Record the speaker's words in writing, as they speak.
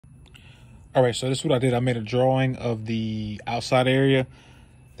All right, so this is what I did. I made a drawing of the outside area.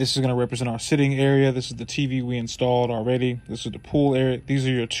 This is going to represent our sitting area. This is the TV we installed already. This is the pool area. These are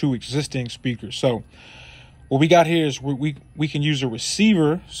your two existing speakers. So what we got here is we can use a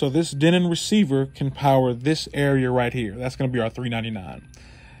receiver. So this Denon receiver can power this area right here. That's going to be our $399.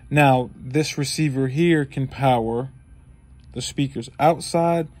 Now, this receiver here can power the speakers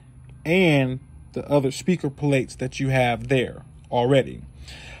outside and the other speaker plates that you have there already.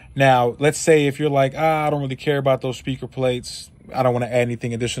 Now, let's say if you're like, I don't really care about those speaker plates, I don't want to add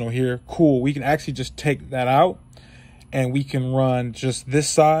anything additional here. Cool. We can actually just take that out and we can run just this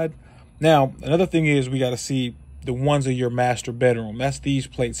side. Now, another thing is we got to see the ones in your master bedroom. That's these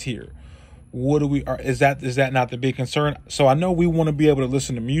plates here. What do we, is that not the big concern? So I know we want to be able to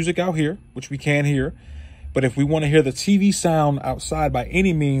listen to music out here, which we can hear. But if we want to hear the TV sound outside by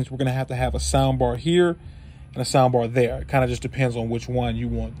any means, we're going to have a sound bar here and a sound bar there. It kind of just depends on which one you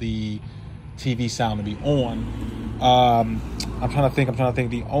want the TV sound to be on. I'm trying to think.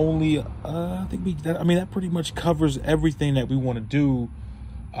 The only, that pretty much covers everything that we want to do.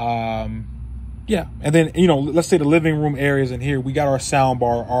 Yeah. And then, let's say the living room areas in here, we got our sound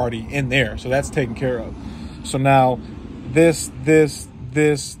bar already in there. So that's taken care of. So now this,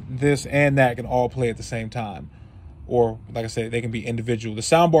 and that can all play at the same time. Or like I said, they can be individual. The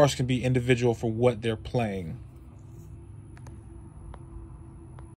sound bars can be individual for what they're playing.